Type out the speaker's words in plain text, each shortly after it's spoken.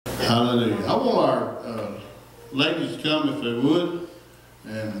Hallelujah. I want our ladies to come if they would.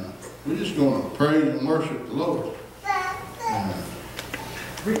 And we're just going to praise and worship the Lord.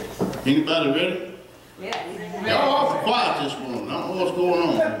 Anybody ready? Yeah. Y'all awful quiet this morning. I don't know what's going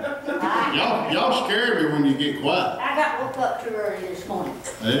on. Y'all scare me when you get quiet. I got woke up too early this morning.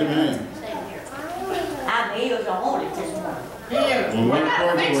 Amen. Same here. I'm heels on it this morning. Well,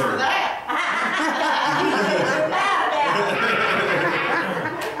 we're praying for that.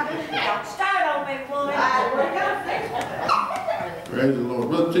 Don't start on me, boy. Praise the Lord.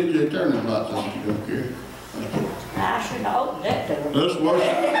 Brother TJ, turn them lights on if you don't care. I should have opened that door. Let's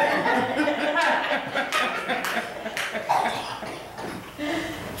worship.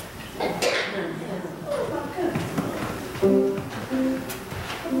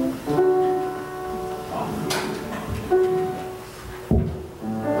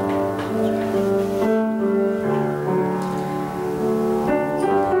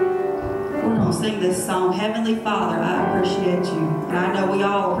 This song, Heavenly Father, I appreciate you. And I know we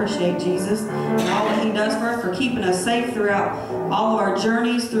all appreciate Jesus and all that He does for us, for keeping us safe throughout all of our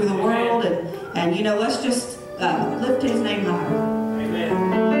journeys through the world. And you know, let's just lift His name higher. Amen.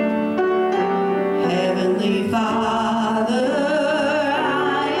 Heavenly Father, I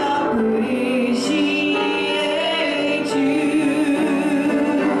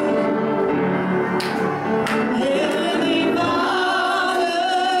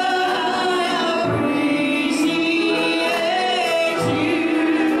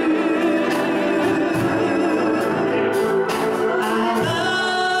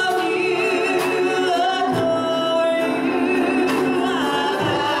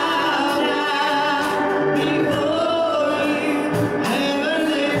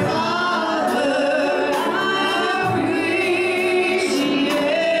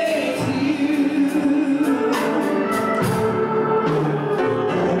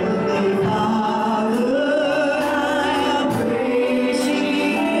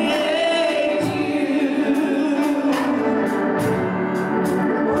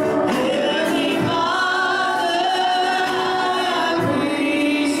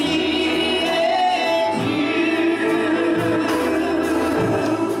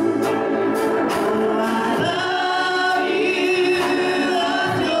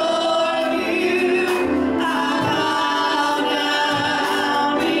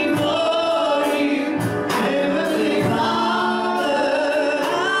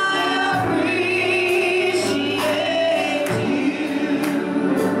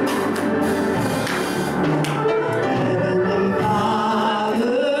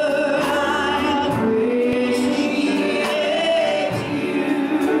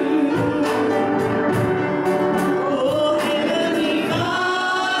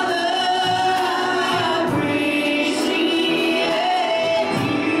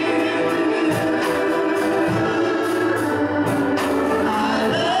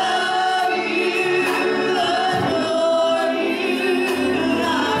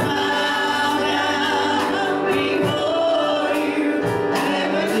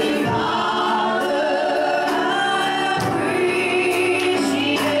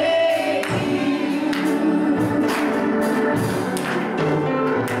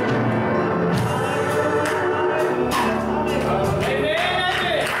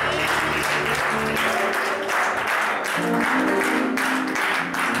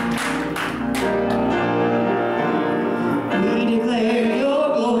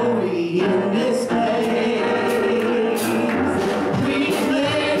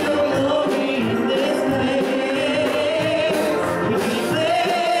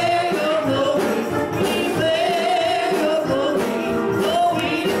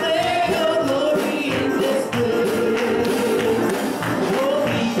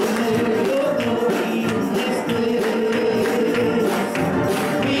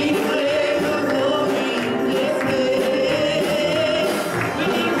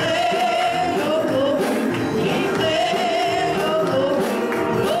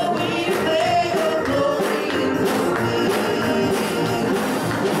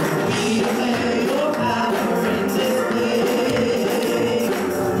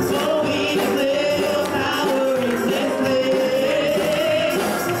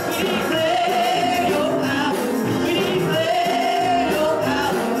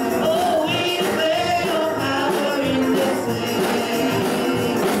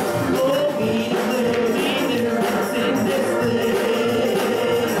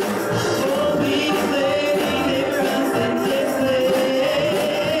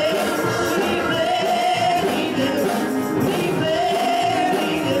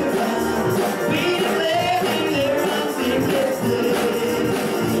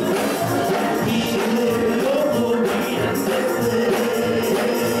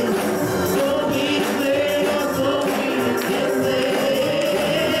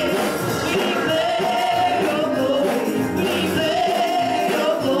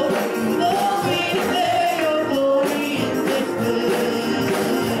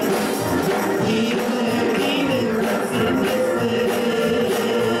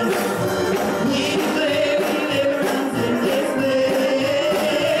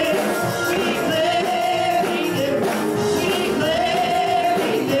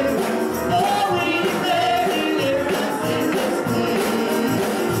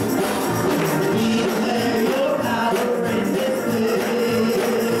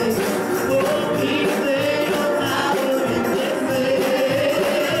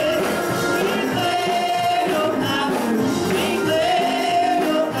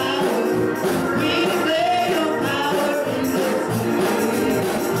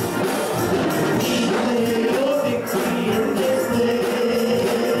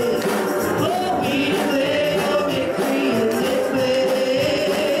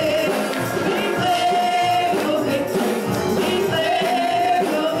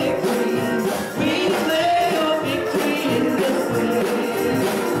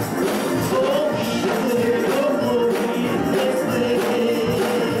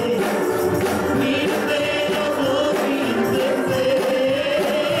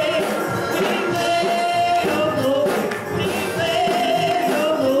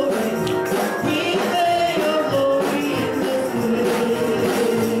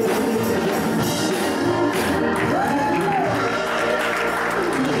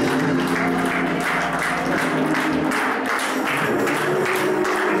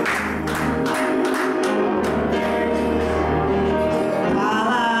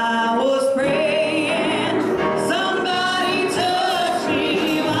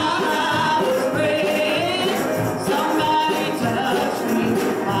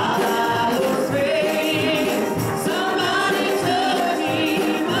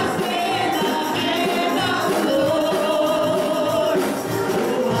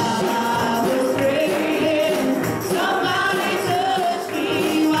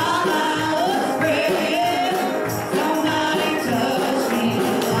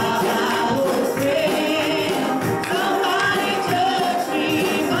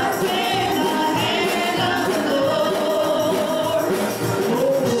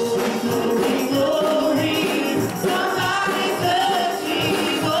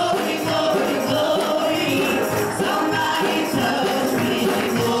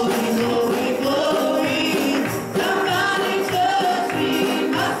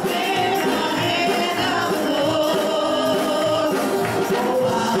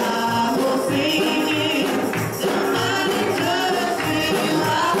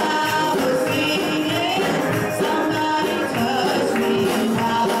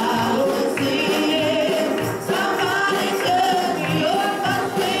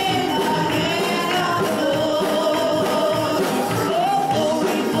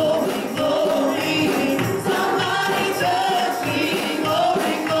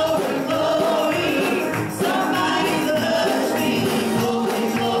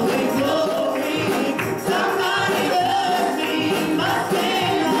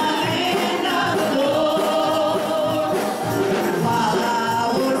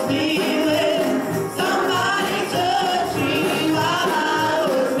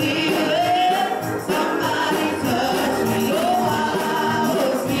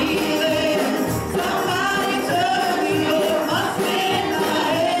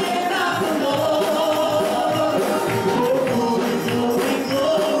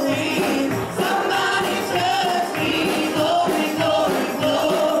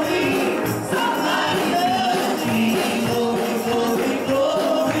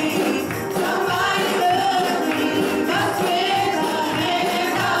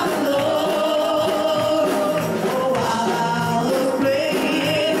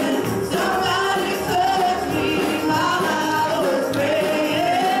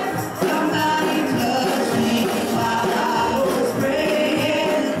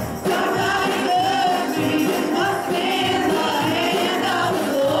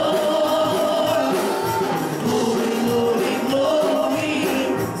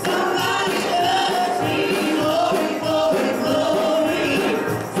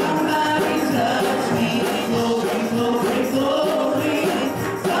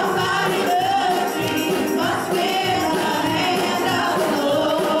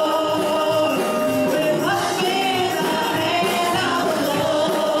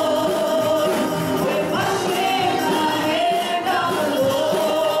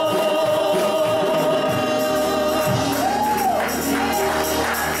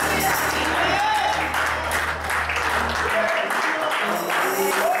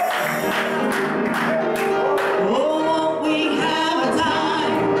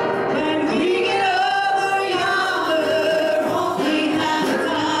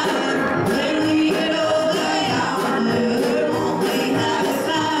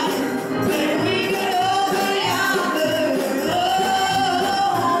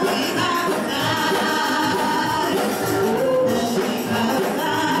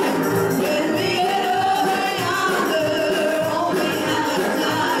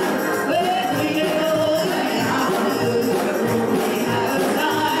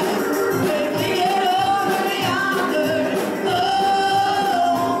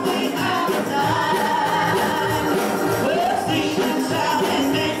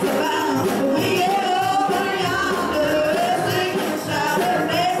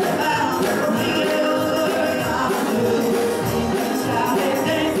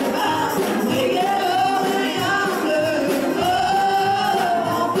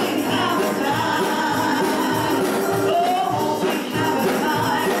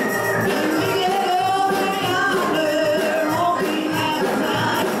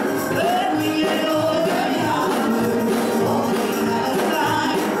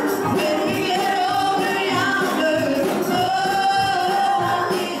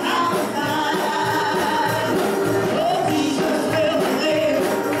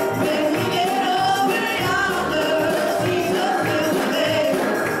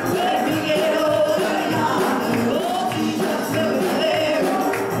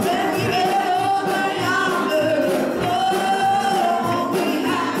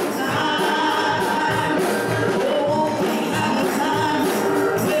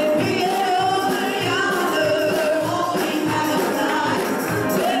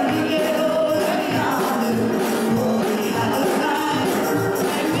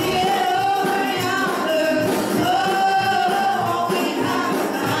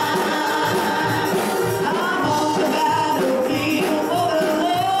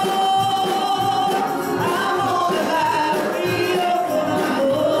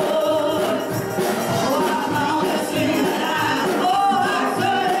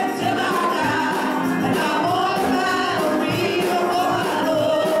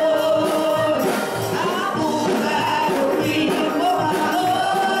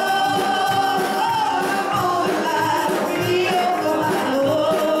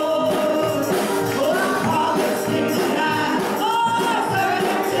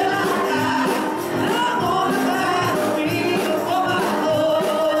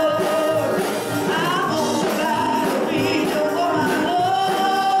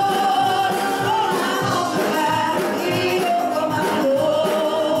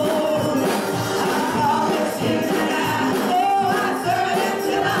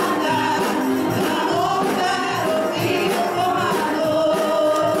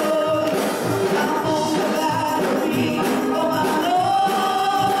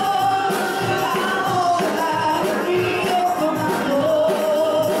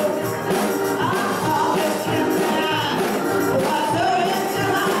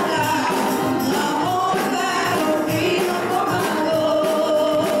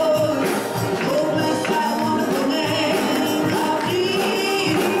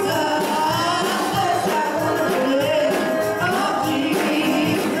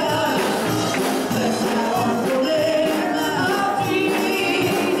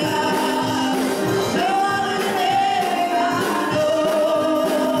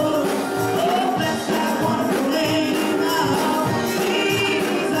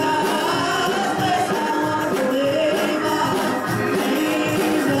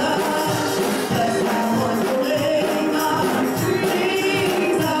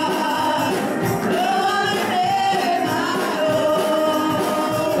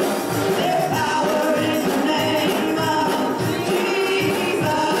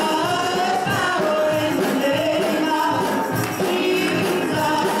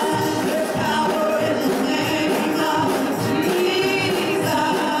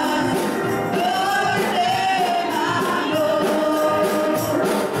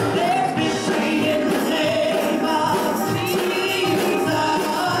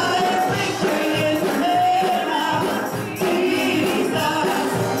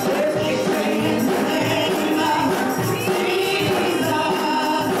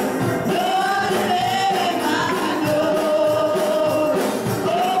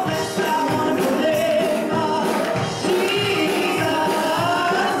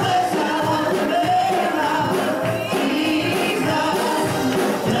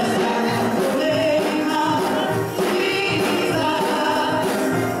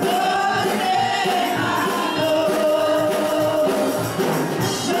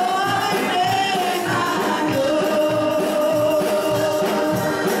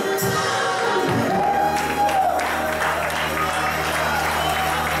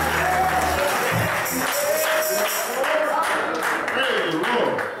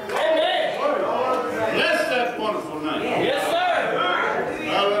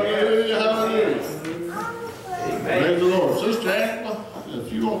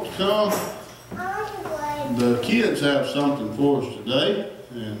folk to come. The kids have something for us today,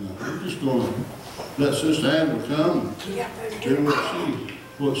 and we're just going to let Sister Angela come and do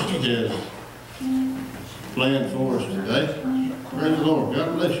what she has planned for us today. Praise the Lord.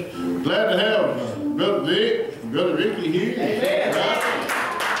 God bless you. Glad to have Brother Vic and Brother Ricky here.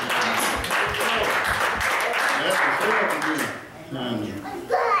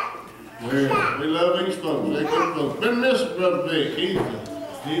 Amen. We love these folks. They're good folks. Been missing Brother Vic.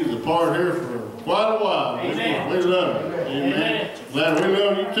 He's a part here for quite a while. Amen. We love him. Amen. Glad we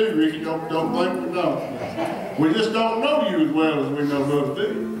love you too, Ricky. Don't think we don't. We just don't know you as well as we know Brother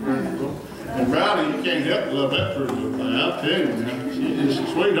Vic. And Riley, you can't help but love that pretty little thing. I'll tell you, man. She's a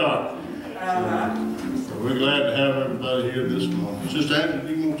sweetheart. So we're glad to have everybody here this morning. Sister Angela,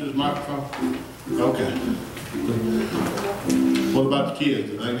 do you want this microphone? Okay. What about the kids?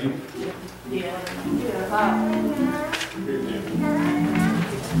 Do they need? Yeah.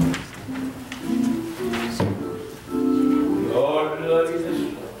 Lord, we love you this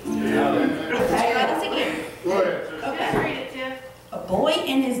morning. Okay, let us again. Go ahead. Okay. A Boy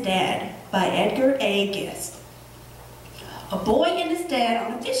and His Dad by Edgar A. Guest. A boy and his dad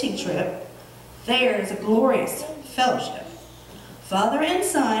on a fishing trip. There is a glorious fellowship. Father and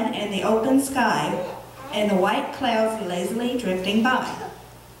son in the open sky, and the white clouds lazily drifting by,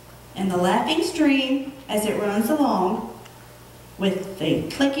 and the laughing stream as it runs along, with the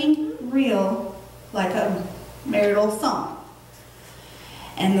clicking reel like a marital song.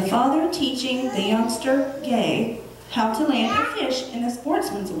 And the father teaching the youngster gay how to land a fish in a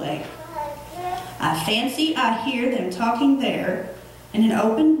sportsman's way. I fancy I hear them talking there in an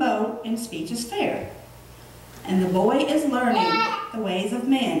open boat and speech is fair. And the boy is learning the ways of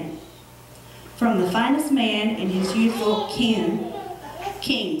men, from the finest man in his youthful kings,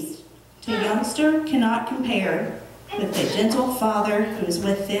 to youngster cannot compare with the gentle father who is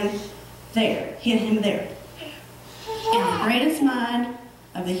with them there, him there. And the greatest mind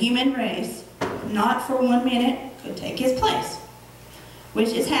of the human race, not for 1 minute could take his place. Which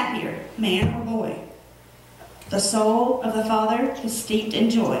is happier, man or boy? The soul of the father is steeped in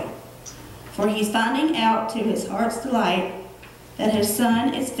joy, for he's finding out to his heart's delight that his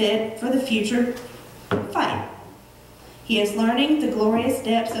son is fit for the future fight. He is learning the glorious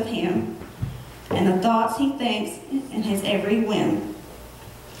depths of him and the thoughts he thinks in his every whim.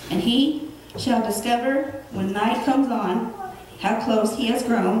 And he shall discover when night comes on how close he has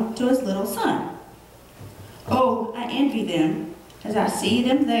grown to his little son. Oh, I envy them as I see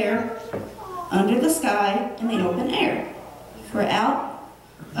them there under the sky in the open air. For out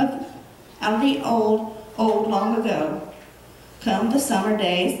of the old long ago come the summer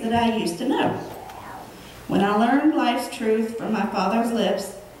days that I used to know, when I learned life's truth from my father's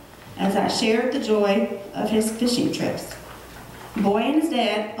lips as I shared the joy of his fishing trips. Boy and his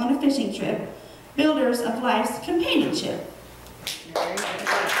dad on a fishing trip, builders of life's companionship.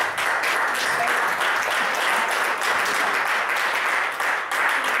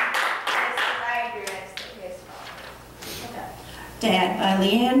 Dad by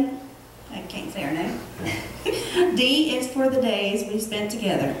Leanne, I can't say her name. D is for the days we spent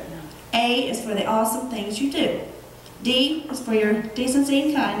together. A is for the awesome things you do. D is for your decency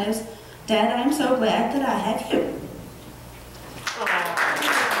and kindness. Dad, I'm so glad that I have you.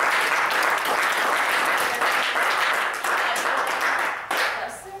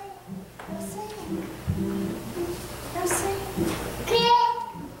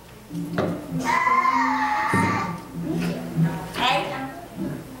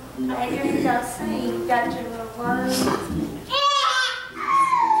 Got your little words.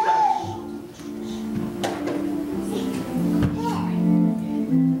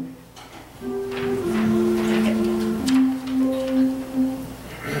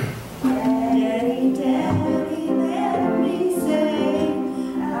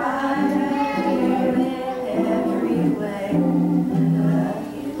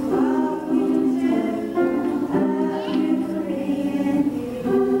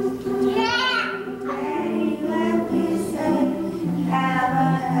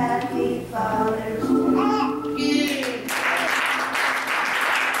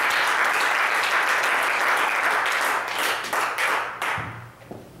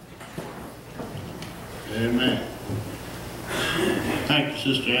 Amen. Thank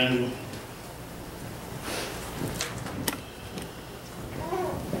you, Sister Angela.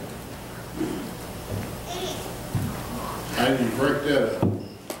 How did you break that up?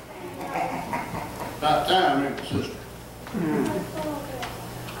 About time, ain't it, sister?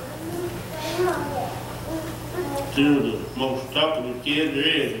 Two of the most talkative kids there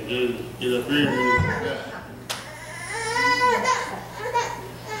is, get up here and do that.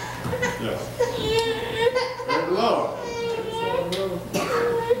 Yeah. Praise the Lord.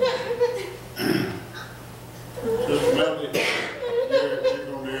 Sister Melody, you're going to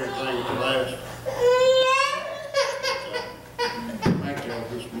do everything at the last. Thank y'all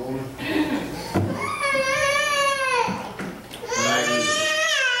this morning.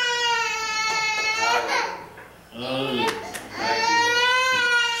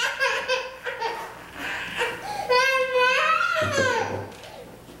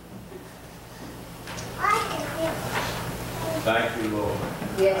 Thank you, Lord.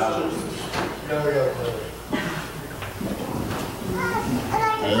 Yes, Hallelujah.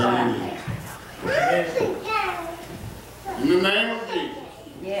 In the name of Jesus.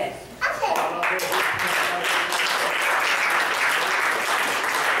 Yes.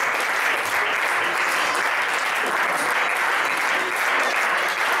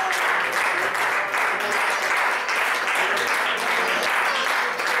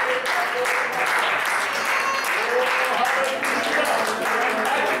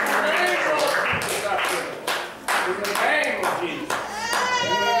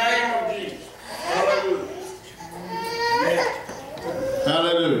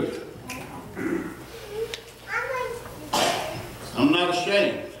 Hallelujah. I'm not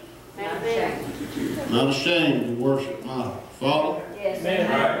ashamed. Not ashamed to worship my Father. Yes.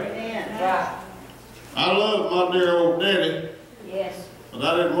 Amen. Amen. Right. I love my dear old daddy, Yes. but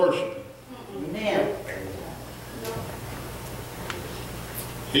I didn't worship him. Amen.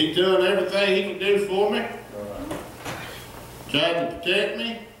 He done everything he could do for me. Tried to protect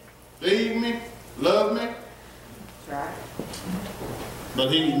me, feed me, love me. That's right. But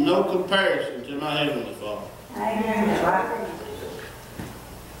he's no comparison to my Heavenly Father. Amen. That's right.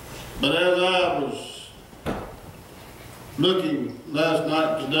 But as I was looking last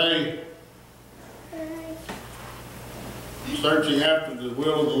night today, searching after the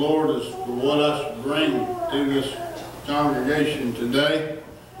will of the Lord as for what I should bring to this congregation today,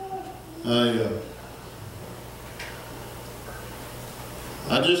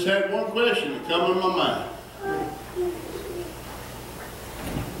 I just had one question that come in my mind.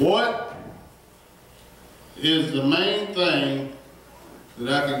 What is the main thing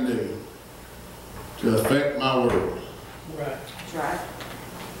that I can do to affect my world? That's right.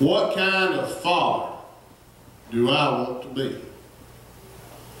 What kind of father do I want to be?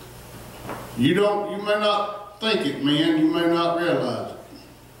 You may not think it, men, you may not realize it,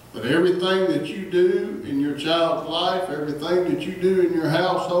 but everything that you do in your child's life, everything that you do in your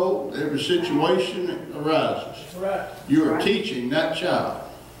household, every situation that arises, you are teaching that child.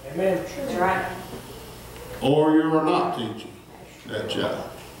 Amen. That's right. Or you are not teaching that child.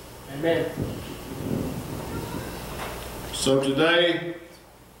 Amen. So today,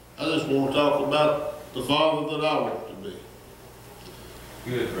 I just want to talk about the father that I want to be.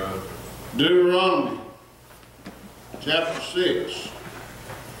 Good, brother. Deuteronomy chapter 6,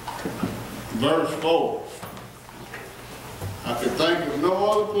 verse 4. I could think of no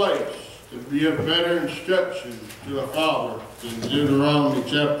other place to be a better instruction to a father than Deuteronomy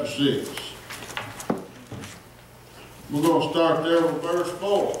chapter 6. We're going to start there with verse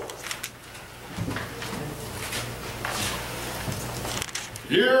 4.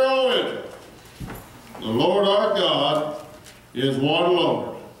 Hear, O Israel, the Lord our God is one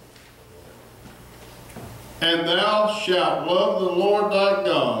Lord. And thou shalt love the Lord thy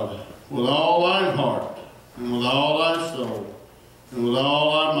God with all thine heart, and with all thy soul, and with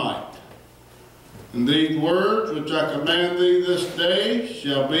all thy might. And these words which I command thee this day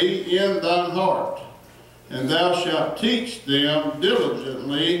shall be in thine heart, and thou shalt teach them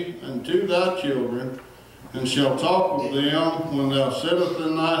diligently unto thy children, and shalt talk with them when thou sittest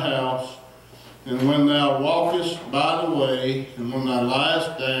in thy house, and when thou walkest by the way, and when thou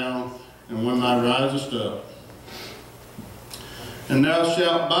liest down, and when thou risest up. And thou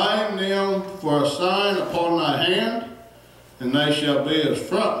shalt bind them for a sign upon thy hand, and they shall be as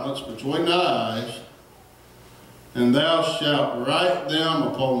frontlets between thy eyes, and thou shalt write them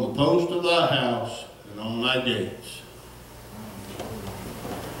upon the post of thy house and on thy gates.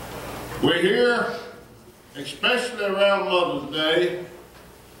 We hear, especially around Mother's Day,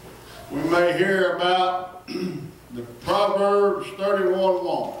 we may hear about the Proverbs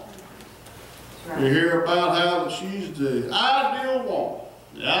 31:1. We hear about how she's the ideal woman,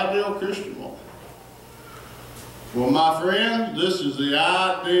 the ideal Christian woman. Well, my friends, this is the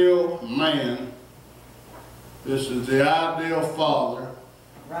ideal man. This is the ideal father.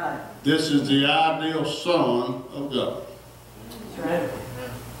 Right. This is the ideal son of God. That's right.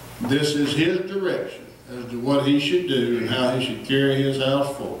 This is his direction as to what he should do and how he should carry his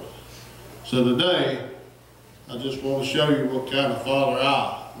house forward. So today, I just want to show you what kind of father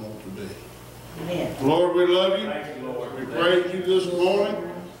I want to be. Amen. Lord, we love you. Thank you, Lord. We praise you this morning.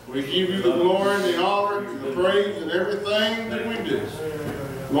 We give you the glory and the honor and the praise and everything that we do.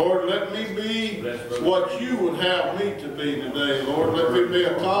 Lord, let me be what you would have me to be today. Lord, let me be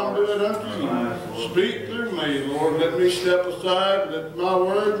a conduit unto you. Speak through me, Lord. Let me step aside. Let my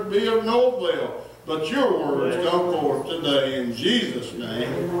words be of no avail. But your words come forth today in Jesus'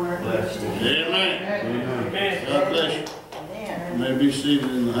 name. Amen. Amen. God bless you. Amen. You may be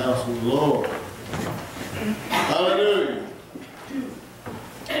seated in the house of the Lord. Hallelujah.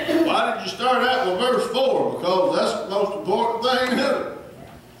 Why did you start out with verse 4? Because that's the most important thing ever.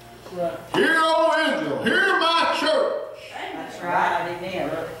 Hear, O Israel, hear my church. That's right.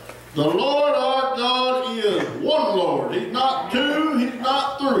 Amen. The Lord our God is one Lord. He's not two, he's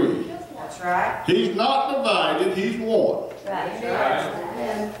not three. That's right. He's not divided, he's one. That's right.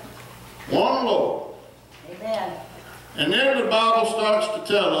 Amen. One Lord. Amen. And then the Bible starts to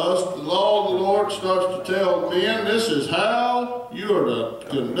tell us, the law of the Lord starts to tell men, this is how you are to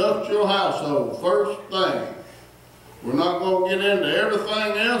conduct your household. First thing. We're not going to get into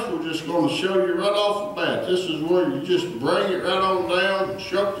everything else. We're just going to show you right off the bat. This is where you just bring it right on down and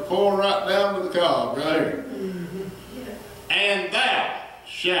shuck the corn right down to the cob right here. And thou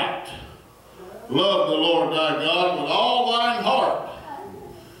shalt love the Lord thy God with all thine heart.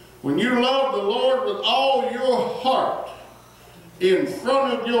 When you love the Lord with all your heart, in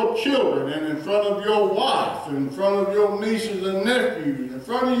front of your children and in front of your wife, in front of your nieces and nephews, in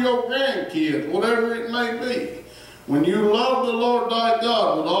front of your grandkids, whatever it may be, when you love the Lord thy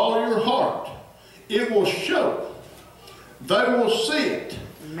God with all your heart, it will show. They will see it.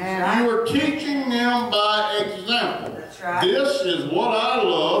 Amen. You are teaching them by example. That's right. This is what I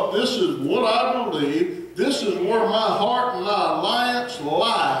love. This is what I believe. This is where my heart and my alliance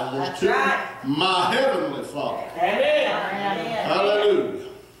lies. That's to right. my heavenly Father. Amen. Amen. Hallelujah.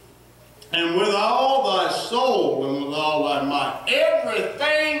 And with all thy soul and with all thy might,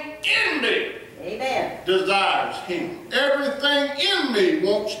 everything in me Amen. desires him. Everything in me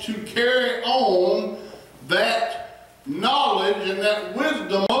wants to carry on that knowledge and that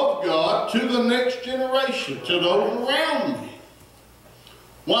wisdom of God to the next generation, to those around me.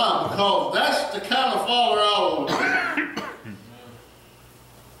 Why? Because that's the kind of father I want to be.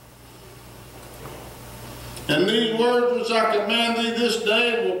 And these words which I command thee this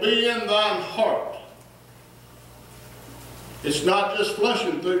day will be in thine heart. It's not just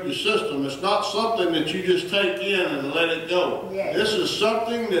flushing through your system. It's not something that you just take in and let it go. Yes. This is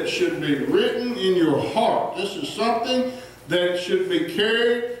something that should be written in your heart. This is something that should be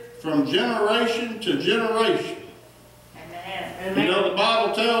carried from generation to generation. Amen. You know, the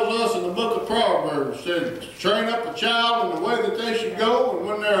Bible tells us in the book of Proverbs, says, train up a child in the way that they should go, and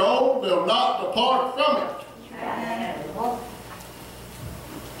when they're old, they'll not depart from it. Amen.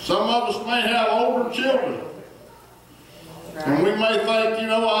 Some of us may have older children. And we may think, you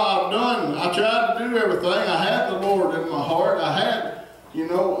know, I tried to do everything. I had the Lord in my heart. I had, you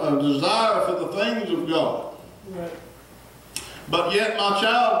know, a desire for the things of God. Right. But yet my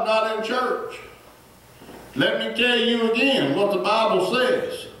child's not in church. Let me tell you again what the Bible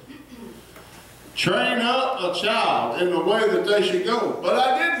says. Train up a child in the way that they should go. But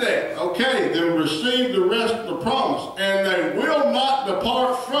I did that. Okay, then receive the rest of the promise. And they will not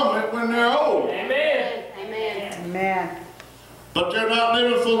depart from it when they're old. Amen. Amen. Amen. But they're not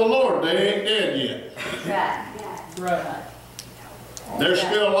living for the Lord. They ain't dead yet. Right. There's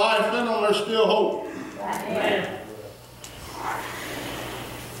still life in them. There's still hope. Amen.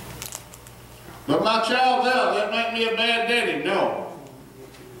 But my child's out. That make me a bad daddy? No.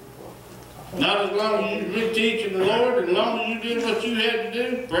 Not as long as you've been teaching the Lord, and as long as you did what you had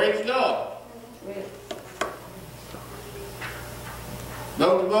to do, praise God.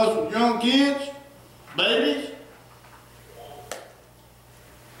 Those of us with young kids, babies,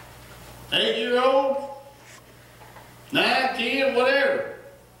 8-year-olds, 9, 10, whatever.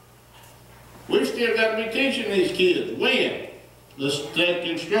 We've still got to be teaching these kids. When? Let's take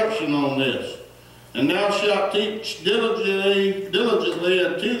instruction on this. And thou shalt teach diligently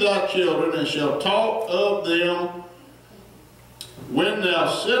unto thy children, and shalt talk of them when thou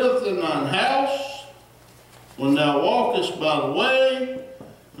sittest in thine house, when thou walkest by the way,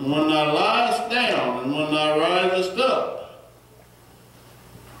 and when thou liest down, and when thou risest up.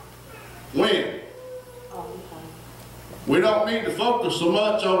 When? We don't need to focus so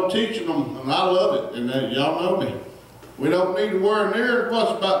much on teaching them, and I love it, and y'all know me. We don't need to worry near as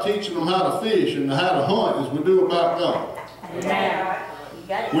much about teaching them how to fish and how to hunt as we do about God. Amen.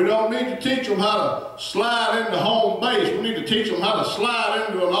 We don't need to teach them how to slide into home base. We need to teach them how to slide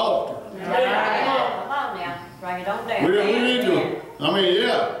into an altar. Come on now. Bring it on down. We need to I mean,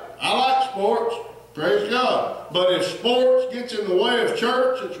 yeah, I like sports, praise God. But if sports gets in the way of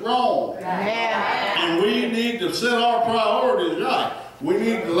church, it's wrong. And we need to set our priorities right. We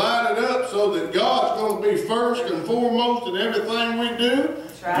need to line it up so that God's going to be first and foremost in everything we do.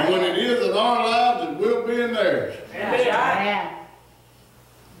 And when it is in our lives, it will be in theirs.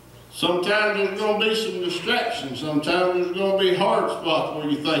 Sometimes there's going to be some distractions. Sometimes there's going to be hard spots where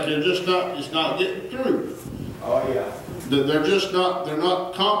you think it's not getting through. Oh, yeah. They're just not, they're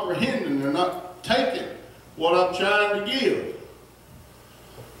not comprehending, they're not taking what I'm trying to give.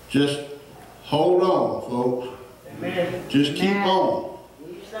 Just hold on, folks. Amen. Just keep on.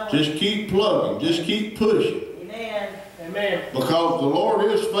 Just keep plugging. Just keep pushing. Amen. Amen. Because the Lord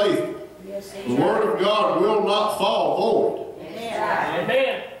is faithful. Yes, The Word of God will not fall void. Amen.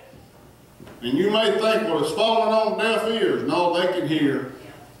 Amen. And you may think, well, it's falling on deaf ears. No, they can hear.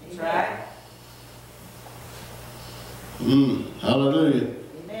 That's right. Hallelujah.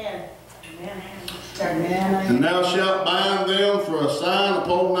 Amen. Amen. Amen. And thou shalt bind them for a sign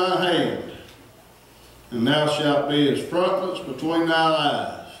upon thy hand, and thou shalt be as frontlets between thine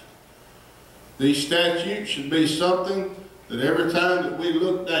eyes. These statutes should be something that every time that we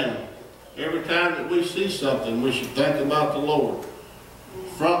look down, every time that we see something, we should think about the Lord.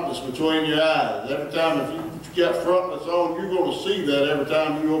 Frontlets between your eyes. Every time if you've got frontlets on, you're going to see that every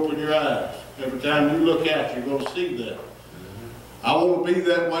time you open your eyes. Every time you look out, you're going to see that. I want to be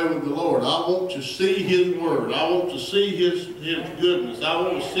that way with the Lord. I want to see His Word. I want to see His goodness. I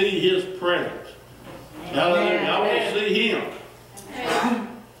want to see His presence. Hallelujah. I want to see Him.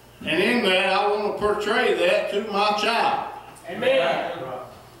 And in that, I want to portray that to my child. Amen.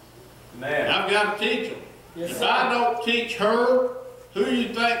 Amen. I've got to teach them. Yes, If sir. I don't teach her, who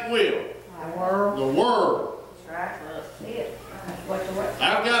you think will? The Word. That's right. That's it. That's what the word.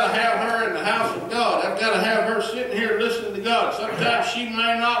 I've got to have her in the house of God. I've got to have her sitting here listening to God. Sometimes she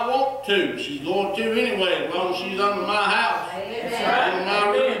may not want to. She's going to anyway, as long as she's under my house. Amen. Under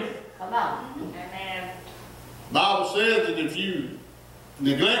my roof. Come on. Amen. Bible says that if you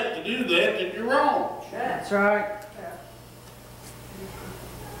neglect to do that, then you're wrong. That's right.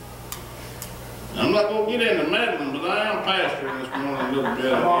 I'm not going to get into meddling, but I am pastoring this morning a little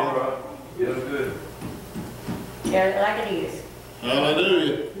bit. Come on, bro. That's good. Yeah, like it is.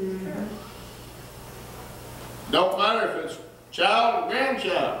 Hallelujah. Don't matter if it's child or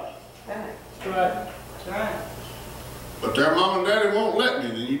grandchild. Right. That's right. That's right. But their mom and daddy won't let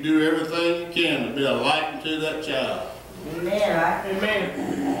me, then you do everything you can to be a light unto that child. Amen. Right.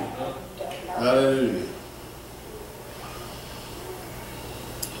 Amen. Hallelujah.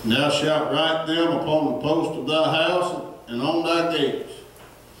 Thou shalt write them upon the post of thy house and on thy gates.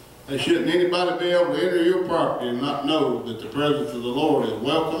 They shouldn't anybody be able to enter your property and not know that the presence of the Lord is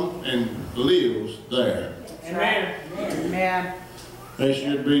welcome and lives there. Amen. Amen. There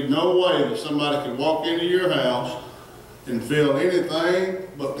should be no way that somebody could walk into your house and feel anything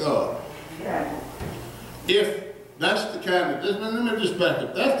but God. Yeah. If that's the kind of, let me just back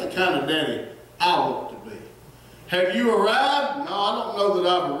up, that's the kind of daddy I want to be. Have you arrived? No, I don't know that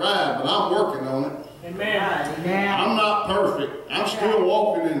I've arrived, but I'm working on it. Amen. Amen. I'm not perfect. I'm still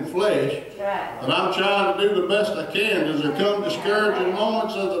walking in flesh, That's right. but I'm trying to do the best I can. Does there come discouraging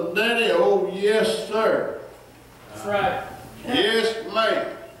moments as a daddy? Oh, yes, sir. That's right. Yes,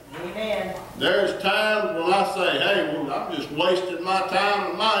 ma'am. Amen. There's times when I say, hey, well, I'm just wasting my time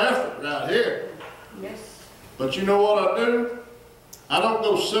and my effort right here. Yes. But you know what I do? I don't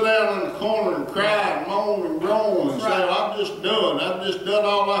go sit down in the corner and cry and moan and groan and say, I'm just done. I've just done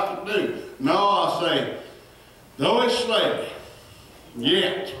all I can do. No, I say, though it slay me,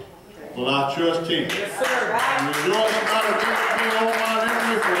 yet will I trust Him. Yes, sir. And rejoice not against me, O mine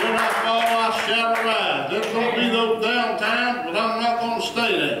enemy, for when I fall, I shall arise. There's going to be those down times, but I'm not going to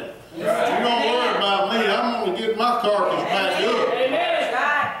stay there. You don't worry about me. I'm going to get my carcass back up. Amen. That's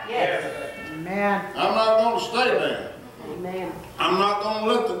right. Yes. Amen. I'm not going to stay there. Amen. I'm not going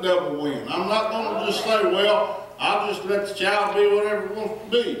to let the devil win. I'm not going to just say, well, I'll just let the child be whatever it wants to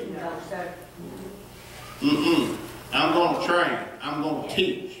be. No, sir. I'm going to train. I'm going to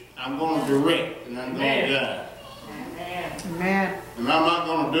teach. I'm going to direct. And I'm going to guide. Amen. Amen. And I'm not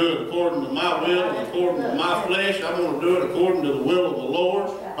going to do it according to my will and according to my flesh. I'm going to do it according to the will of the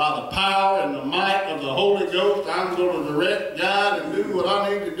Lord. By the power and the might of the Holy Ghost, I'm going to direct, guide, and do what I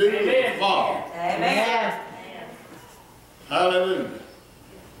need to do with the Father. Amen. Hallelujah.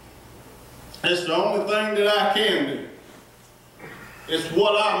 It's the only thing that I can do. It's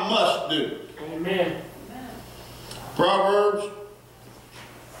what I must do. Amen. Proverbs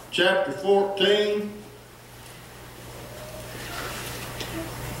chapter 14.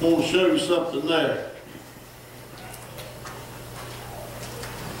 I want to show you something there.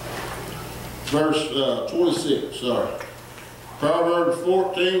 verse 26, sorry. Proverbs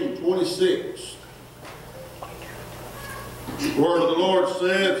 14:26. The word of the Lord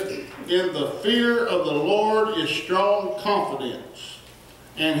says, in the fear of the Lord is strong confidence,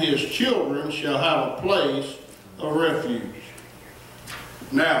 and his children shall have a place of refuge.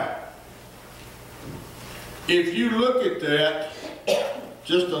 Now, if you look at that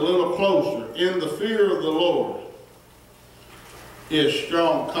just a little closer, in the fear of the Lord is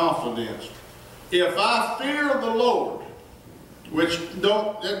strong confidence. If I fear the Lord, which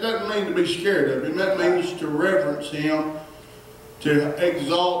that doesn't mean to be scared of him, that means to reverence him, to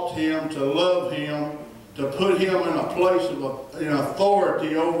exalt him, to love him, to put him in a place of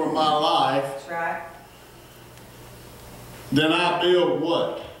authority over my life. That's right. Then I build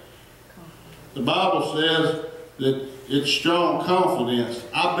what? The Bible says that it's strong confidence.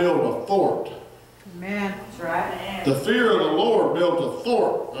 I build a fort. Amen. That's right. The fear of the Lord built a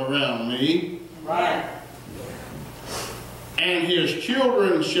fort around me. Right. And his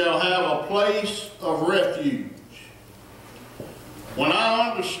children shall have a place of refuge. When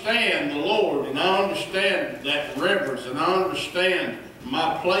I understand the Lord, and I understand that reverence, and I understand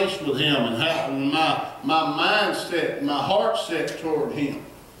my place with him, and how my mindset, my heart set toward him,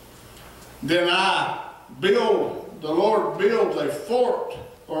 then the Lord builds a fort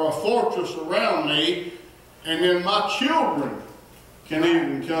or a fortress around me, and then my children can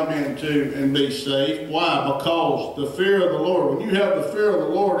even come into and be safe. Why? Because the fear of the Lord. When you have the fear of the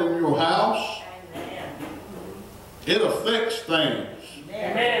Lord in your house, it affects things.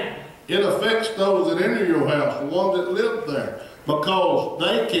 Amen. It affects those that enter your house, the ones that live there, because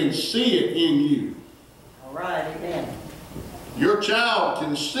they can see it in you. All right. Amen. Your child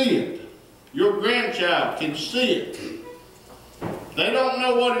can see it. Your grandchild can see it. They don't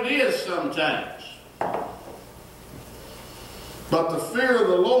know what it is sometimes. But the fear of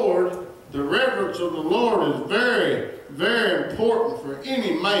the Lord, the reverence of the Lord is very, very important for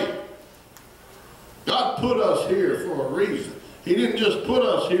any man. God put us here for a reason. He didn't just put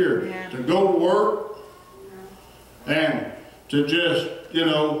us here to go to work and to just,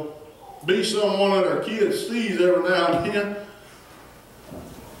 be someone that our kids sees every now and then.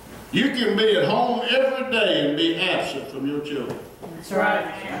 You can be at home every day and be absent from your children. That's right.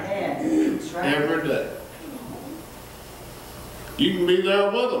 Amen. That's right. Every day. You can be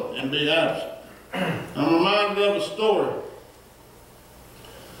there with them and be absent. I'm reminded of a story.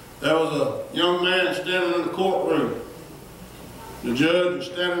 There was a young man standing in the courtroom. The judge was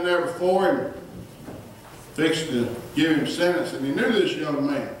standing there before him, fixed to give him sentence, and he knew this young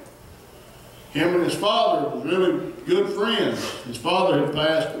man. Him and his father were really good friends. His father had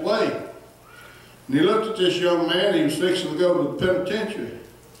passed away. And he looked at this young man. He was fixing to go to the penitentiary.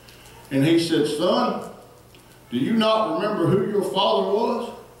 And he said, son, do you not remember who your father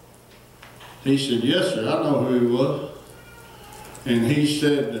was? He said, yes, sir, I know who he was. And he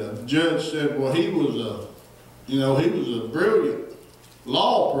said, the judge said, well, he was a brilliant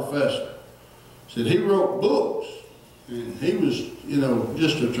law professor. Said he wrote books. And he was,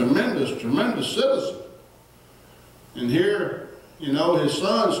 just a tremendous, tremendous citizen. And here, his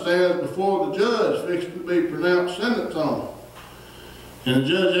son stands before the judge, fixing to be pronounced sentence on him. And the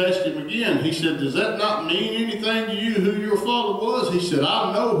judge asked him again, he said, does that not mean anything to you who your father was? He said,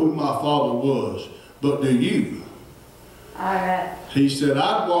 I know who my father was, but do you? All right. He said,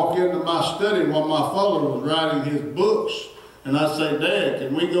 I'd walk into my study while my father was writing his books, and I'd say, Dad,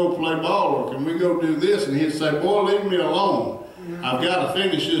 can we go play ball, or can we go do this? And he'd say, boy, leave me alone. I've got to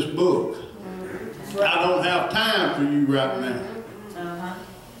finish this book. I don't have time for you right now. Uh-huh.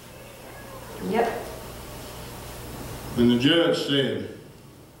 Yep. And the judge said,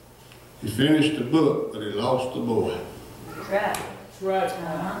 he finished the book, but he lost the boy. That's right. That's right.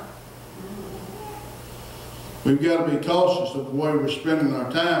 Uh-huh. We've got to be cautious of the way we're spending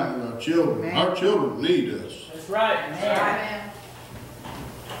our time with our children. Amen. Our children need us. That's right. Amen.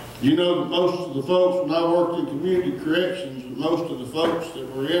 You know that most of the folks, when I worked in community corrections, most of the folks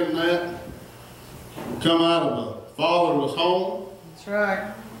that were in that come out of a fatherless home. That's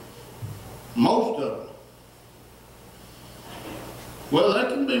right. Most of them. Well,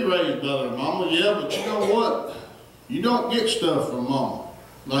 they can be raised by their mama, yeah, but you know what? You don't get stuff from mama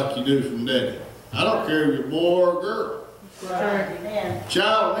like you do from daddy. I don't care if you're a boy or a girl. That's right. Amen.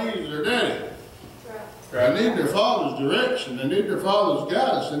 Child needs their daddy. They need their father's direction. They need their father's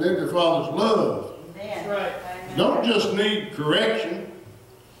guidance. They need their father's love. Amen. Right. Don't just need correction.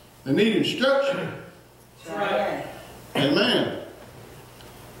 They need instruction. That's right. Amen.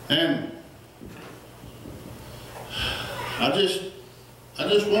 And I just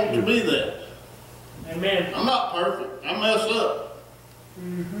want to be that. Amen. I'm not perfect. I mess up.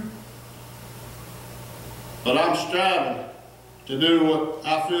 But I'm striving to do what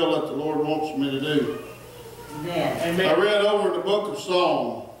I feel that the Lord wants me to do. Amen. I read over the book of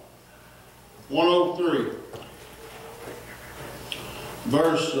Psalm 103,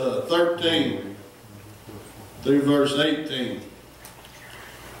 verse 13 through verse 18. It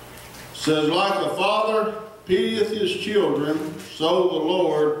says, like a father pitieth his children, so the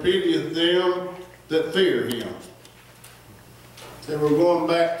Lord pitieth them that fear him. So we're going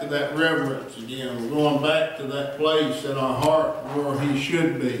back to that reverence again. We're going back to that place in our heart where he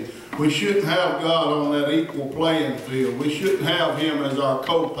should be. We shouldn't have God on that equal playing field. We shouldn't have him as our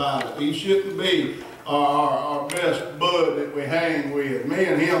co-pilot. He shouldn't be our best bud that we hang with. Me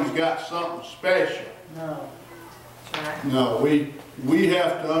and him's got something special. No. That's right. No, we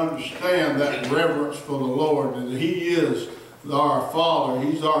have to understand that reverence for the Lord, that he is our Father.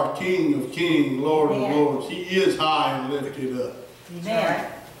 He's our King of kings, Lord of lords. He is high and lifted up.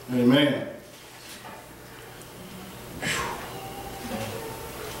 Amen. Amen.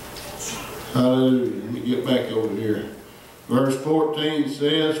 Hallelujah. Let me get back over here. Verse 14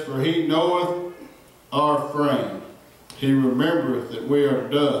 says, for he knoweth our frame. He remembereth that we are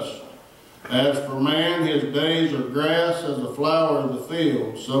dust. As for man, his days are grass as a flower of the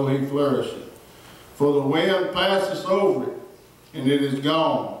field, so he flourisheth. For the wind passeth over it, and it is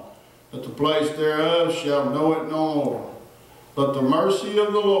gone, but the place thereof shall know it no more. But the mercy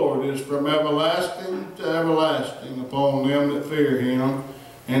of the Lord is from everlasting to everlasting upon them that fear him,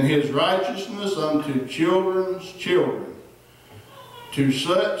 and his righteousness unto children's children, to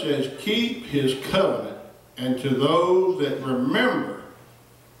such as keep his covenant, and to those that remember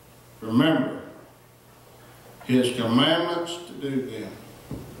his commandments to do them.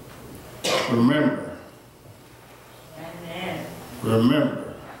 Remember. Amen.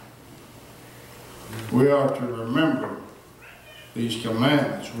 Remember. We are to remember these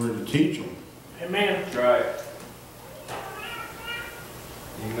commandments. We're to teach them. Amen. That's right.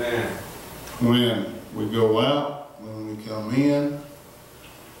 Amen. When we go out, when we come in,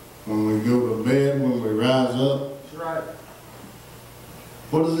 when we go to bed, when we rise up. That's right.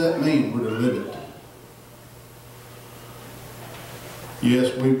 What does that mean? We're to live it.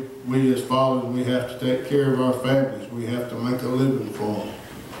 Yes, we as fathers, we have to take care of our families. We have to make a living for them.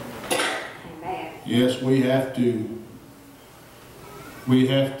 Amen. Yes, we have to be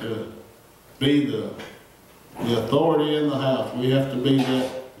the authority in the house. We have to be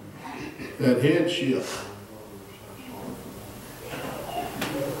that headship.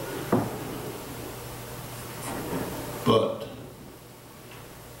 But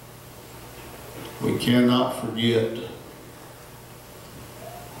we cannot forget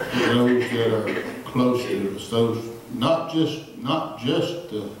those that are close to us, those not just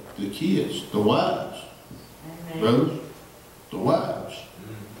the kids, the wives. Amen. Brothers, the wives,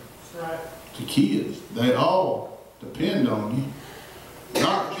 That's right. the kids, they all depend on you.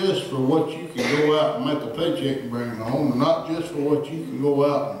 Not just for what you can go out and make a paycheck and bring home, or not just for what you can go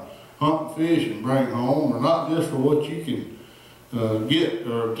out and hunt and fish and bring home, or not just for what you can get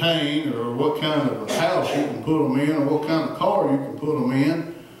or obtain, or what kind of a house you can put them in, or what kind of car you can put them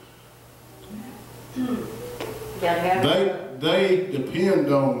in. They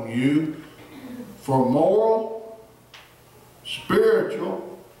depend on you for moral,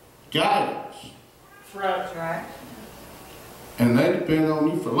 spiritual guidance. That's right. And they depend on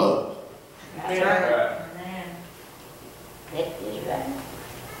you for love. That's right. Amen. That is right.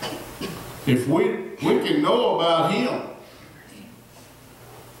 If we can know about him,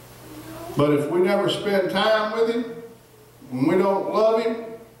 but if we never spend time with him, when we don't love him,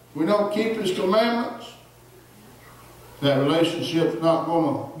 we don't keep his commandments, that relationship's not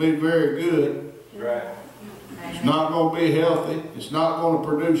going to be very good. Right. It's not going to be healthy. It's not going to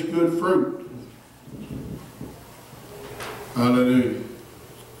produce good fruit. Hallelujah.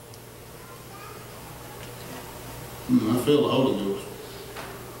 I feel the Holy Ghost.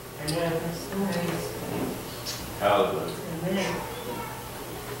 Amen. Hallelujah. Amen.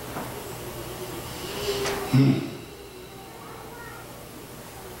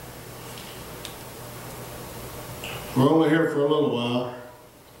 We're only here for a little while.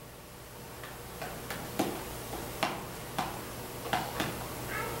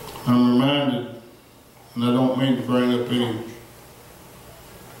 I'm reminded, and I don't mean to bring up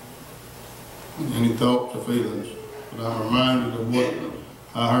any thoughts or feelings, but I'm reminded of what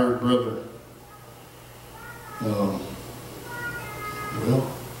I heard Brother, well,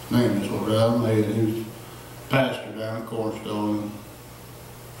 his name is what I made. He was pastor down at Cornerstone,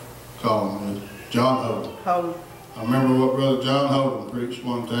 called him John Hogan. I remember what Brother John Hogan preached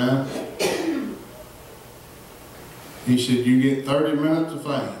one time. He said, you get 30 minutes of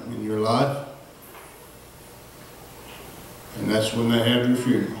fame in your life, And that's when they have your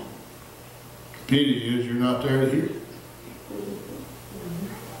funeral. The pity is you're not there to hear it.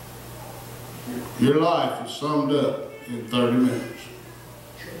 Your life is summed up in 30 minutes.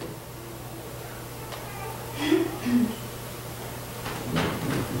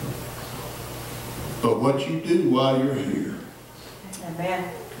 But what you do while you're here,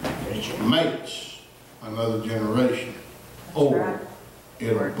 Amen. it makes another generation, or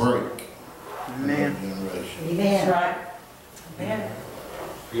it'll break another generation. Amen. That's right. Amen.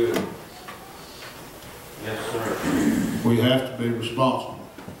 Good. Yes, sir. We have to be responsible.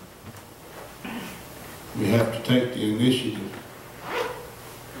 We have to take the initiative.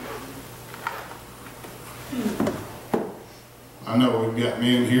 I know we've got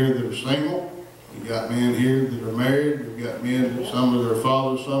men here that are single. We've got men here that are married. We've got men that some of their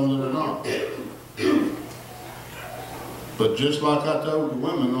fathers, some that are not. But just like I told the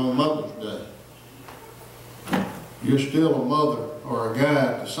women on Mother's Day, you're still a mother or a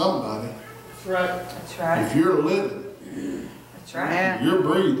guide to somebody. That's right. That's right. If you're living, That's right. you're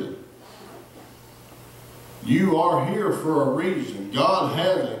breathing. You are here for a reason. God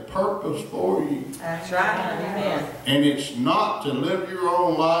has a purpose for you. That's right. Amen. And it's not to live your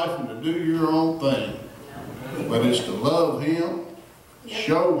own life and to do your own thing, but it's to love Him,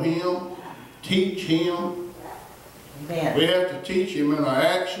 show Him, teach Him. Amen. We have to teach Him in our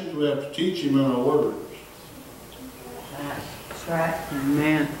actions. We have to teach Him in our words. That's right.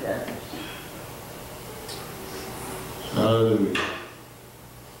 Amen. Hallelujah.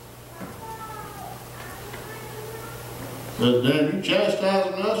 Says, Dad, you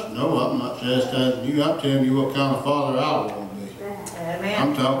chastising us? No, I'm not chastising you. I'm telling you what kind of father I want to be. Amen.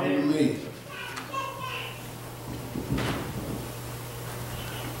 I'm talking to me.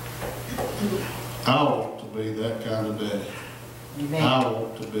 I want to be that kind of daddy. Amen. I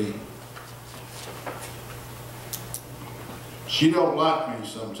want to be. She don't like me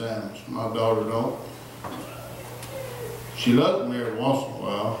sometimes. My daughter don't. She loves me every once in a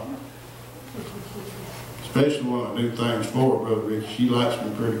while. Especially when I do things for her, Brother Rick. She likes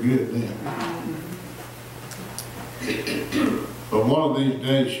me pretty good then. But one of these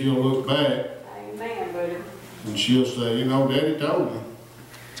days she'll look back. Amen, brother. And she'll say, you know, Daddy told me.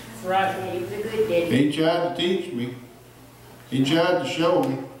 That's right. Daddy was a good daddy. He tried to teach me. He tried to show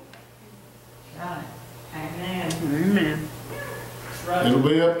me. Right. Amen. Amen. That's right. It'll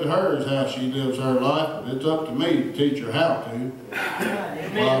be up to her as how she lives her life, but it's up to me to teach her how to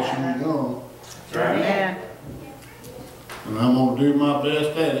while she's gone. Amen. And I'm going to do my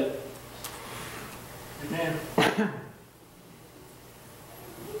best at it. Amen.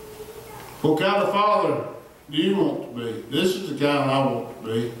 What kind of father do you want to be? This is the kind I want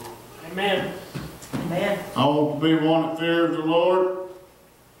to be. Amen. Amen. I want to be one that fears the Lord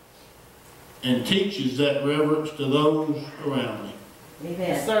and teaches that reverence to those around me. Amen.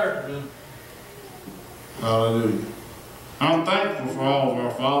 Yes, sir. Hallelujah. I'm thankful for all of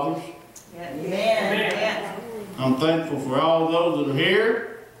our fathers. Amen. Amen. I'm thankful for all those that are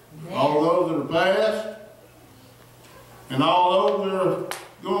here, all those that are past, and all those that are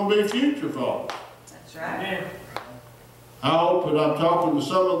going to be future fathers. That's right. Amen. I hope that I'm talking to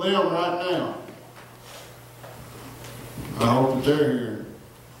some of them right now. I hope that they're hearing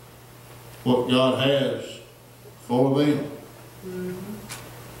what God has for them.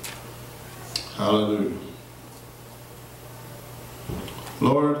 Hallelujah.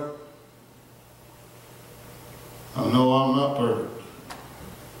 Lord, I know I'm not perfect,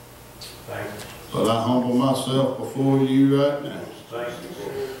 but I humble myself before you right now.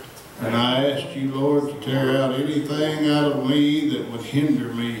 And I ask you, Lord, to tear out anything out of me that would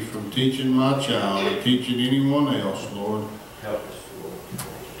hinder me from teaching my child or teaching anyone else, Lord.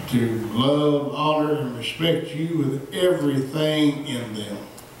 To love, honor, and respect you with everything in them.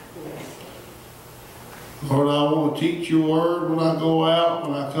 Lord, I want to teach your word when I go out,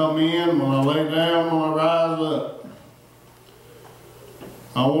 when I come in, when I lay down, when I rise up.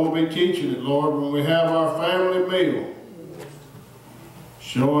 I want to be teaching it, Lord, when we have our family meal.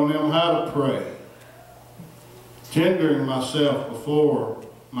 Showing them how to pray. Tendering myself before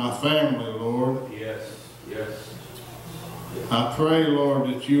my family, Lord. Yes, yes. I pray, Lord,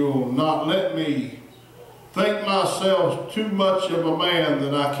 that you'll not let me think myself too much of a man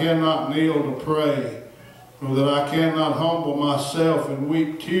that I cannot kneel to pray, or that I cannot humble myself and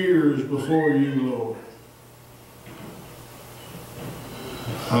weep tears before you, Lord.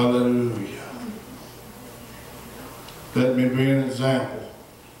 Hallelujah. Let me be an example.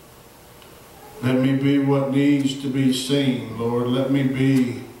 Let me be what needs to be seen, Lord. Let me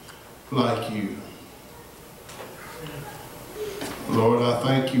be like you. Lord, I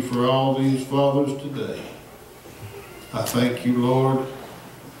thank you for all these fathers today. I thank you, Lord,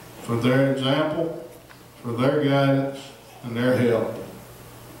 for their example, for their guidance, and their help.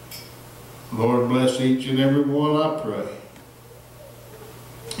 Lord, bless each and every one, I pray.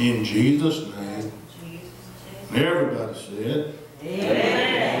 In Jesus' name. Everybody said,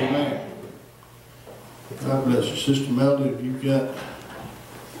 amen. Amen. God bless you. Sister Melody, if you've got...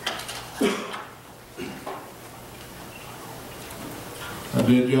 I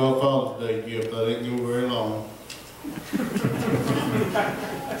did y'all Father's Day gift. I didn't go very long.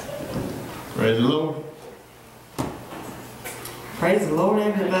 Praise the Lord. Praise the Lord,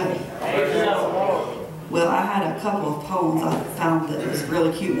 everybody. Praise the Lord. Well, I had a couple of poems I found that was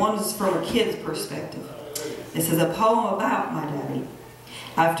really cute. One is from a kid's perspective. This is a poem about my daddy.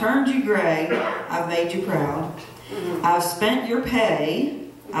 I've turned you gray, I've made you proud. I've spent your pay,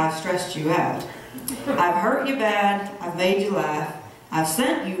 I've stressed you out. I've hurt you bad, I've made you laugh. I've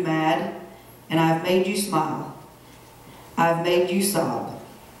sent you mad, and I've made you smile. I've made you sob.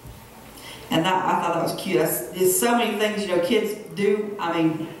 And that, I thought that was cute. There's so many things, you know, kids do. I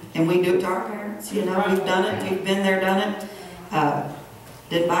mean, and we do it to our parents, you know. We've done it. We've been there, done it.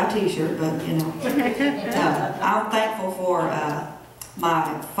 Didn't buy a t-shirt, but, you know. I'm thankful for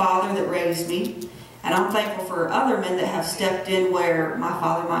my father that raised me. And I'm thankful for other men that have stepped in where my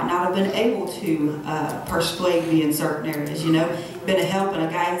father might not have been able to persuade me in certain areas, you know. Been a help and a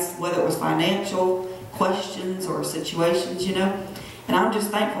guidance, whether it was financial questions or situations, you know. And I'm just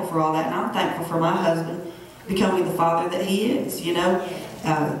thankful for all that. And I'm thankful for my husband becoming the father that he is, you know.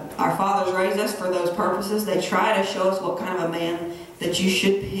 Our fathers raised us for those purposes. They try to show us what kind of a man that you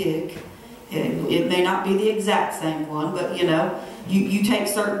should pick. It may not be the exact same one, but, you know, you take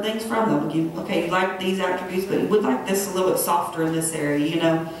certain things from them. You like these attributes, but you would like this a little bit softer in this area, you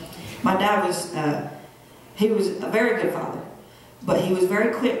know. My dad was, he was a very good father, but he was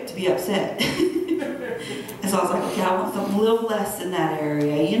very quick to be upset. And so I was like, okay, I want something a little less in that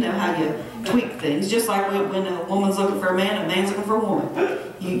area. You know how you tweak things. Just like when a woman's looking for a man, a man's looking for a woman.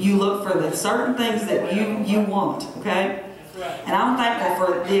 You look for the certain things that you want, okay? And I'm thankful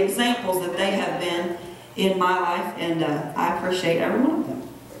for the examples that they have been in my life, and I appreciate every one of them.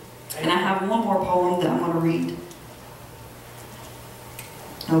 And I have one more poem that I'm going to read.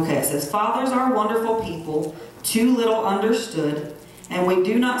 Okay, it says, fathers are wonderful people, too little understood, and we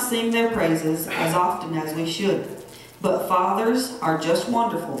do not sing their praises as often as we should. But fathers are just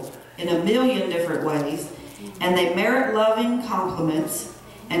wonderful in a million different ways, and they merit loving compliments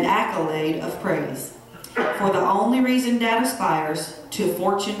and accolade of praise. For the only reason Dad aspires to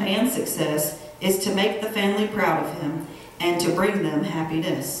fortune and success is to make the family proud of him and to bring them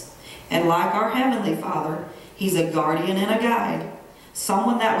happiness. And like our Heavenly Father, he's a guardian and a guide,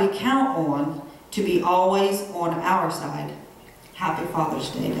 someone that we count on to be always on our side. Happy Father's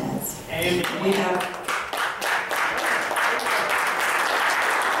Day, Dads. Amen.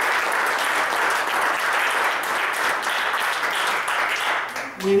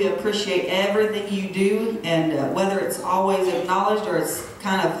 We appreciate everything you do, and whether it's always acknowledged or it's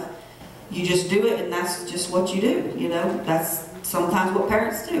kind of, you just do it and that's just what you do, you know. That's sometimes what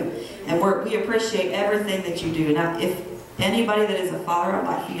parents do. And we appreciate everything that you do. Now, if anybody that is a father, I'd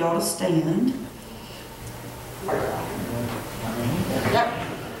like for y'all to stand.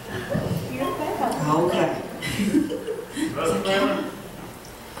 Okay.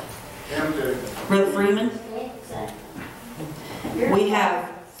 Brother Freeman? We have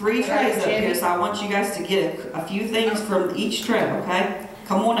 3 trays up here, so I want you guys to get a few things from each tray, okay?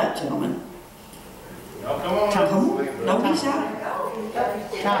 Come on up, gentlemen. Now, come on. Come on. Don't be shy.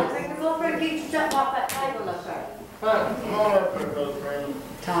 Go over and get you something off that table up there. Come on up there, Brother Freeman.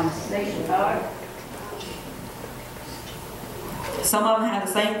 Some of them have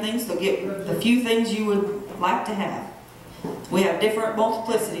the same things, so get the few things you would like to have. We have different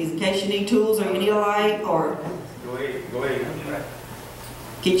multiplicities in case you need tools or you need a light, or Go ahead.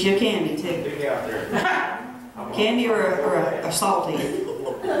 get you a candy too. Dig out there. Candy or a salty. Go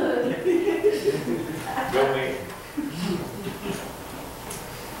ahead.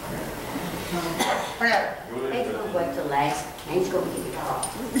 He's going to wait till last. He's going to get it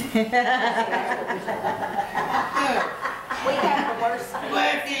off. We got the worst thing.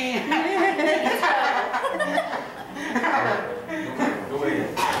 Go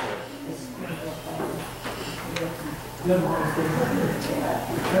ahead.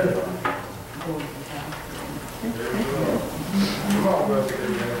 Come on, Brother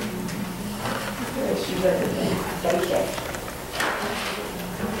Freeman.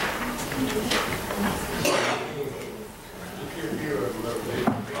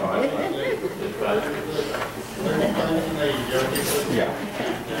 Yeah.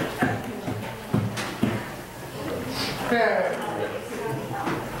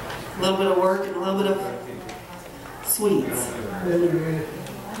 bit of work and a little bit of sweets.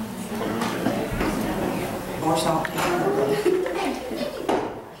 More salt.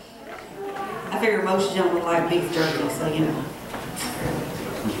 I figure most gentlemen like beef jerky, so you know.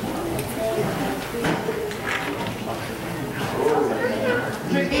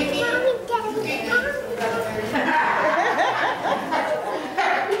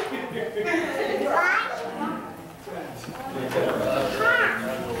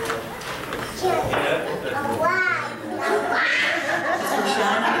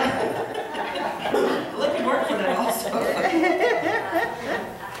 Looking work for that also.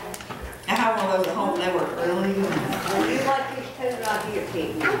 I have one of those at home, they work really good. You like this too, right here,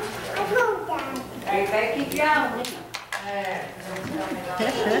 Pete? Hey, Becky Jones. I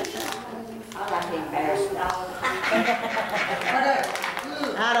like these bears.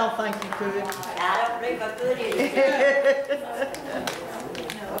 I don't think you could. I don't believe I could either.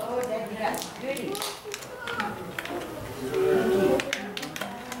 Oh, then you got some goodies.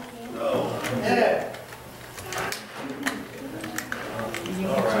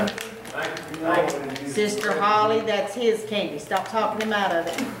 Sister Holly, that's his candy. Stop talking him out of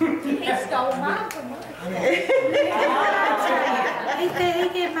it. He stole mine from me. He said he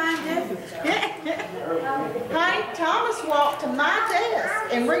did mine too. Honey, Thomas walked to my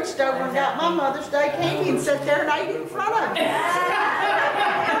desk and reached over and got my Mother's Day candy and sat there and ate it in front of me.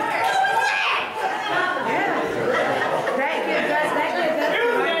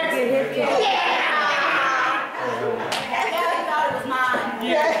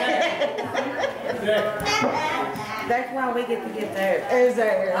 That's why we get to get there. Is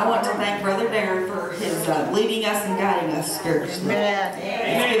there? I want to thank Brother Darren for his leading us and guiding us spiritually. Man.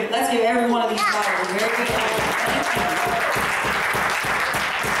 Let's give every one of these flowers a very good hand.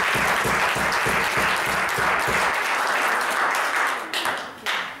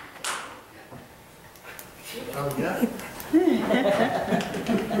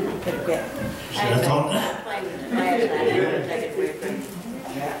 That's all.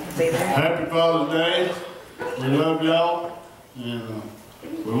 Happy Father's Day. We love y'all, and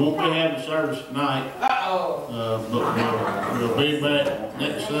we won't be having service tonight. But we'll be back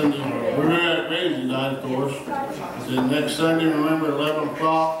next Sunday. We're at Wednesday night, of course. Then next Sunday, remember, 11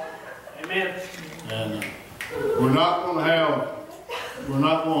 o'clock. Amen. And we're not going to have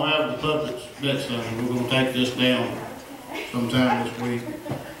the puppets next Sunday. We're going to take this down sometime this week,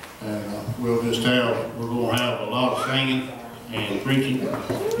 and we're going to have a lot of singing and preaching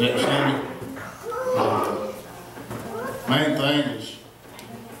next Sunday. Main thing is,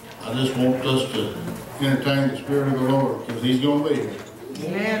 I just want us to entertain the Spirit of the Lord, because He's going to be here.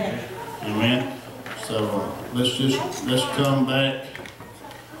 Amen. Amen. So let's come back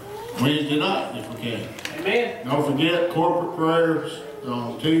Wednesday night if we can. Amen. Don't forget corporate prayers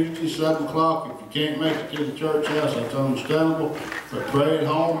on Tuesday, 7 o'clock. If you can't make it to the church house, that's understandable. But pray at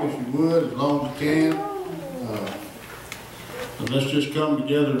home if you would, as long as you can. So let's just come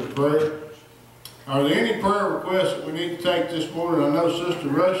together in prayer. Are there any prayer requests that we need to take this morning? I know Sister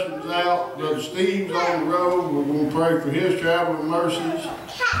Russian's out, Brother Steve's on the road. We're going to pray for his traveling mercies.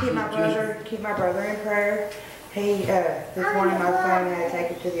 Keep my brother in prayer. He, this morning my son had to take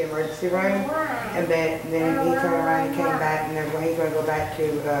him to the emergency room, and then he turned around and came back, and then he's going to go back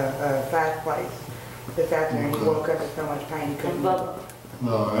to a fast place this afternoon. He woke up in so much pain he couldn't move.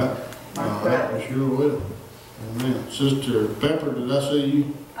 All right. We sure will. Amen. Sister Pepper, did I see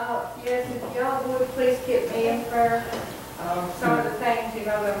you? Yes, if y'all would please keep me in prayer. Some of the things,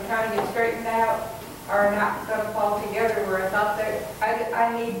 that I'm trying to get straightened out are not going to fall together where I thought that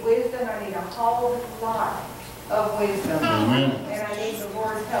I need wisdom. I need a whole lot of wisdom. Amen. And I need the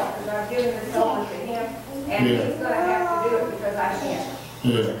Lord's help, because I've given this over to Him, and He's going to have to do it because I can't.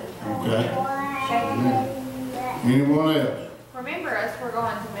 Yeah, okay. Amen. Anyone else? Remember us, we're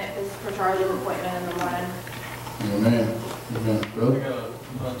going to Memphis for Charlie's appointment in the morning. Amen. Amen. Brother?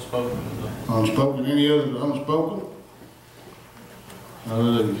 Unspoken. Unspoken. Any others unspoken?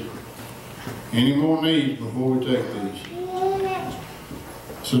 Hallelujah. Any more needs before we take these?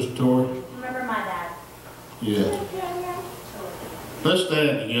 Sister Tori? Remember my dad. Yeah. Let's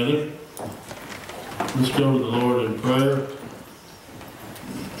stand together. Let's go to the Lord in prayer.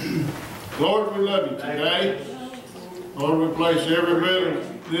 Lord, we love you today. Lord, we place every bit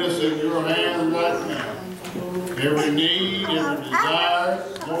of this in your hands right now. Every need, every desire,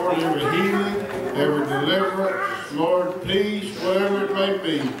 Lord, every healing, every deliverance, Lord, peace, whatever it may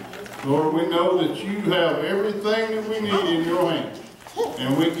be. Lord, we know that you have everything that we need in your hands.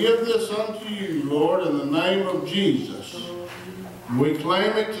 And we give this unto you, Lord, in the name of Jesus. We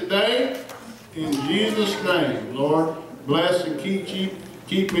claim it today in Jesus' name. Lord, bless and keep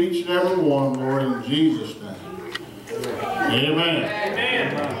keep each and every one, Lord, in Jesus' name. Amen.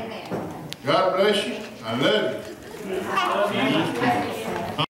 Amen. Amen. God bless you. I love you.